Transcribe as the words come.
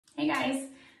guys.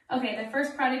 Okay, the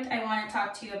first product I want to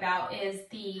talk to you about is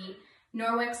the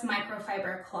Norwex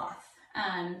microfiber cloth.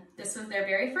 This was their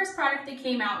very first product they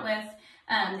came out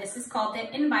with. This is called the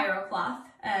EnviroCloth.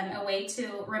 A way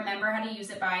to remember how to use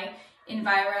it by.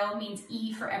 Enviro means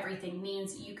E for everything,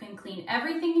 means you can clean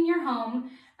everything in your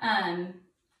home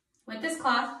with this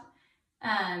cloth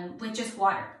with just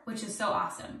water, which is so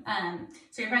awesome.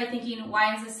 So you're probably thinking,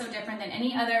 why is this so different than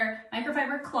any other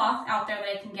microfiber cloth out there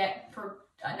that I can get for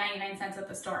 99 cents at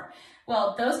the store?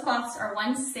 Well, those cloths are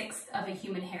 1/6 of a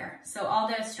human hair. So all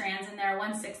the strands in there are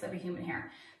 1/6 of a human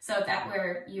hair. So that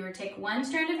where you would take one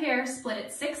strand of hair, split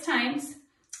it 6 times,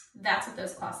 that's what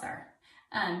those cloths are.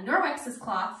 Norwex's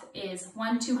cloth is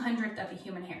 1/200th of a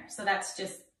human hair. So that's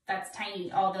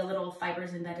tiny, all the little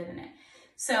fibers embedded in it.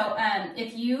 So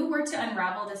if you were to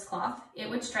unravel this cloth, it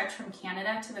would stretch from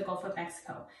Canada to the Gulf of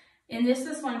Mexico. And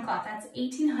this one cloth, that's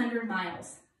 1,800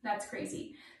 miles. That's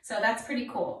crazy. So that's pretty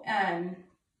cool.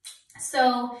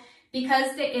 So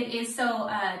because it is so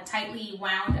tightly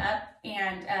wound up,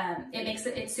 and it makes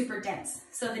it's super dense.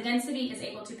 So the density is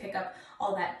able to pick up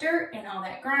all that dirt and all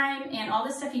that grime and all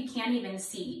the stuff you can't even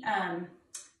see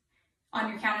on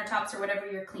your countertops or whatever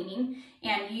you're cleaning.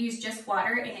 And you use just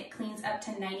water and it cleans up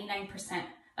to 99%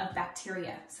 of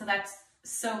bacteria. So that's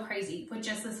so crazy with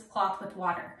just this cloth with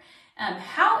water.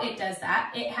 How it does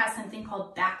that, it has something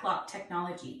called backlock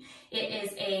technology. It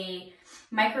is a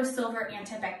microsilver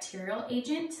antibacterial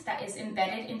agent that is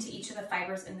embedded into each of the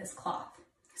fibers in this cloth.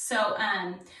 So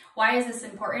why is this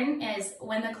important is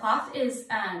when the cloth is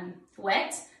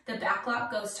wet, the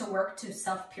backlock goes to work to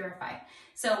self-purify.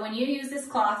 So when you use this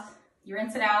cloth, you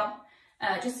rinse it out,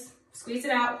 just squeeze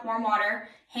it out, warm water,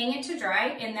 hang it to dry,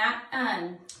 and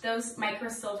that those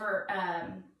microsilver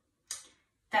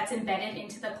that's embedded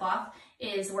into the cloth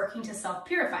is working to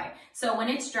self-purify. So when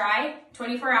it's dry,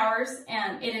 24 hours,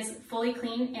 it is fully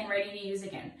clean and ready to use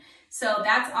again. So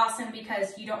that's awesome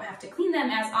because you don't have to clean them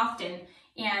as often.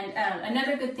 And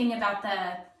another good thing about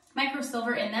the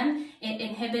microsilver in them, it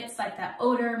inhibits like that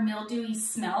odor, mildewy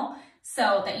smell,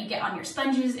 so that you get on your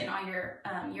sponges and on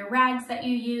your rags that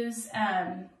you use.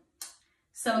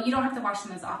 So you don't have to wash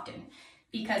them as often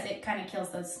because it kind of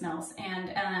kills those smells.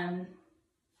 And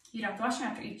you don't have to wash them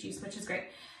after each use, which is great.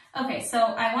 Okay, so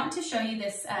I want to show you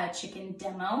this chicken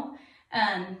demo.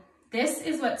 This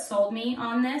is what sold me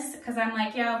on this because I'm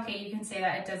like, yeah, okay, you can say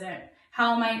that. It doesn't,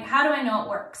 how do I know it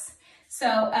works? So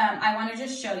I want to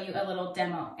just show you a little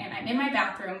demo, and I'm in my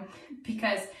bathroom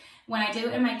because when I do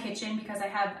it in my kitchen, because I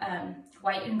have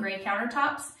white and gray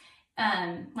countertops,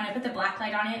 when I put the black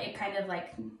light on it, it kind of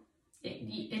like,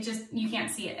 it just, you can't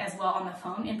see it as well on the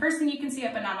phone. In person, you can see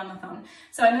it, but not on the phone.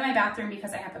 So I'm in my bathroom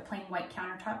because I have a plain white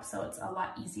countertop, so it's a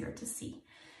lot easier to see.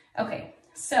 Okay,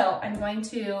 so I'm going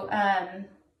to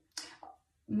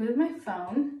move my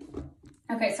phone.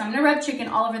 Okay, so I'm gonna rub chicken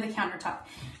all over the countertop.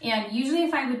 And usually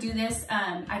if I would do this,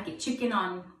 I get chicken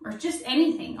on, or just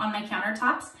anything on my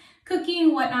countertops,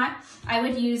 cooking, whatnot, I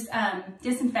would use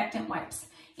disinfectant wipes.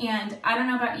 And I don't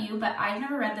know about you, but I've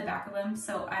never read the back of them,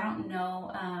 so I don't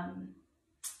know,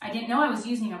 I didn't know I was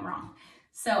using them wrong.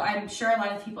 So I'm sure a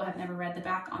lot of people have never read the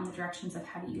back on the directions of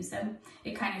how to use them.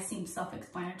 It kind of seems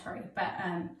self-explanatory, but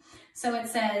so it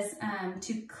says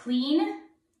to clean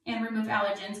and remove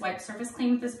allergens, wipe surface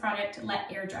clean with this product,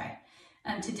 let air dry.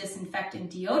 To disinfect and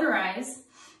deodorize,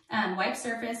 wipe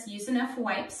surface, use enough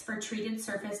wipes for treated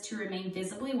surface to remain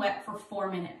visibly wet for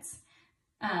 4 minutes.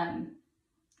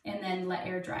 And then let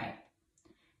air dry.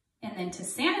 And then to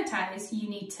sanitize, you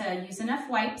need to use enough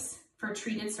wipes for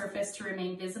treated surface to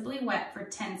remain visibly wet for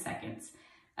 10 seconds.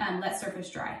 Let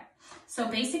surface dry. So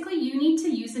basically you need to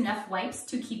use enough wipes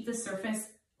to keep the surface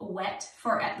wet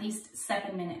for at least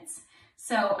 7 minutes.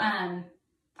 So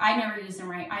I never use them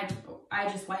right. I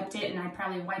just wiped it, and I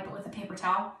probably wipe it with a paper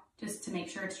towel just to make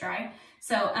sure it's dry.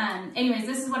 So anyways,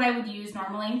 this is what I would use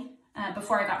normally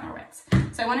before I got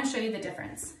Norwex. So I want to show you the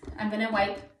difference. I'm going to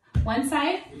wipe one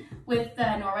side with the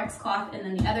Norwex cloth and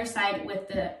then the other side with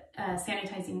the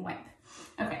sanitizing wipe.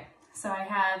 Okay, so I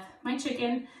have my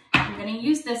chicken. I'm going to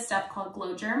use this stuff called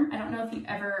Glow Germ. I don't know if you've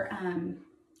ever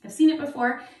have seen it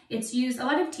before. It's used, a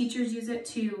lot of teachers use it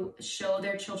to show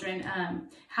their children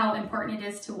how important it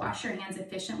is to wash your hands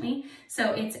efficiently.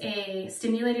 So it's a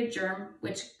stimulated germ,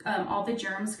 which all the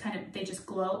germs they just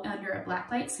glow under a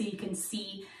black light, so you can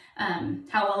see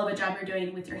how well of a job you're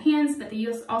doing with your hands. But they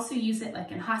also use it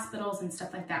like in hospitals and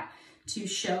stuff like that to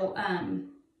show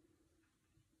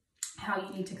how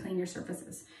you need to clean your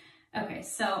surfaces. Okay,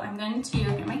 so I'm going to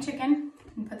get my chicken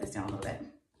and put this down a little bit.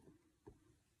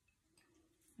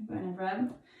 I'm going to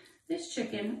rub this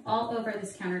chicken all over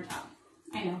this countertop.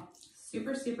 I know,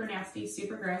 super, super nasty,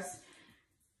 super gross.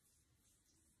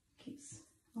 piece.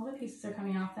 All the pieces are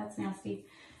coming off. That's nasty.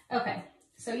 Okay,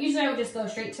 so usually I would just go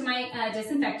straight to my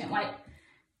disinfectant wipe.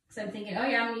 So I'm thinking, oh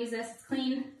yeah, I'm gonna use this. It's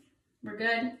clean. We're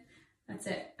good. That's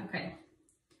it. Okay.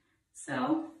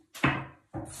 So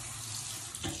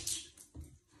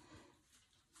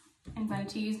I'm going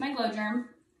to use my Glow Germ.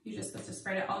 You're just supposed to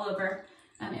spread it all over.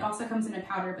 It also comes in a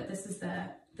powder, but this is the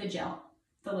gel,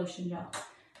 the lotion gel.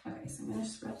 Okay, so I'm gonna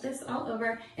scrub this all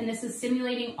over, and this is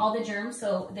stimulating all the germs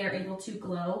so they're able to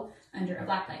glow under a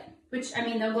black light, which, I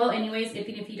mean, they'll glow anyways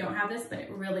even if you don't have this, but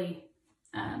it really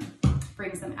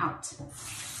brings them out.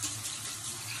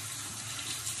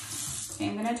 Okay,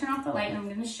 I'm gonna turn off the light and I'm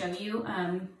gonna show you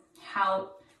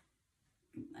how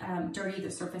dirty the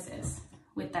surface is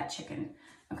with that chicken.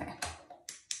 Okay.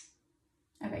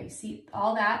 Okay, you see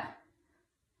all that?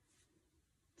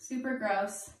 Super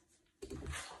gross.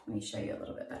 Let me show you a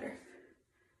little bit better.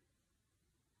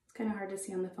 It's kind of hard to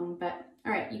see on the phone, but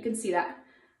all right, you can see that.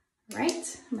 All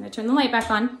right, I'm gonna turn the light back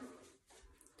on.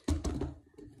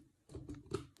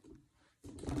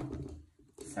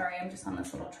 Sorry, I'm just on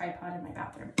this little tripod in my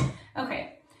bathroom.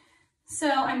 Okay, so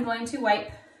I'm going to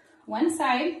wipe one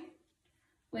side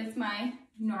with my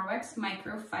Norwex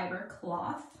microfiber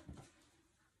cloth.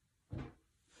 I'm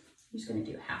just gonna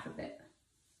do half of it.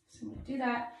 So I'm gonna do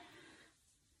that.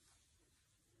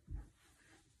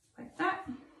 Like that.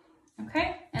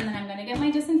 Okay, and then I'm gonna get my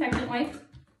disinfectant wipe.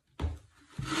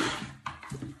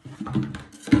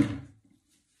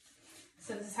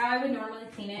 So this is how I would normally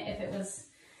clean it if it was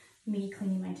me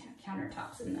cleaning my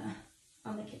countertops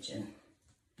on the kitchen.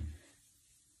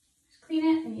 Just clean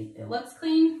it, and it looks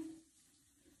clean.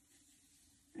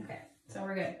 Okay, so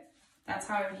we're good. That's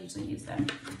how I would usually use them.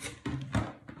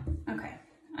 Okay,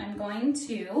 I'm going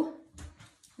to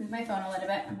move my phone a little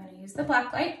bit. I'm gonna use the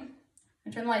black light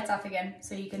and turn the lights off again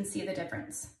so you can see the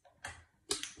difference.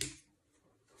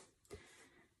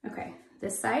 Okay,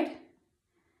 this side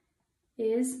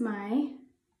is my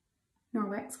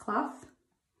Norwex cloth.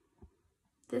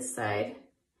 This side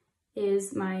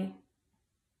is my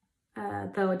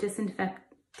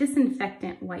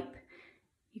disinfectant wipe.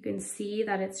 You can see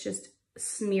that it's just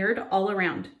smeared all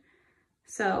around.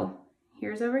 So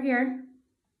here's over here.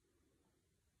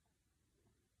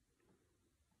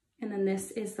 And then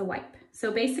this is the wipe.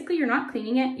 So basically you're not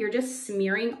cleaning it, you're just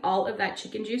smearing all of that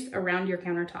chicken juice around your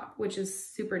countertop, which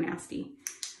is super nasty.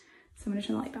 So I'm gonna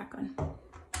turn the light back on.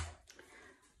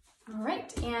 All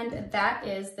right, and that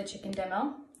is the chicken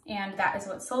demo. And that is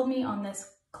what sold me on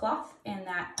this cloth, and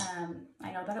that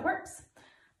I know that it works.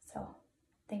 So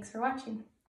thanks for watching.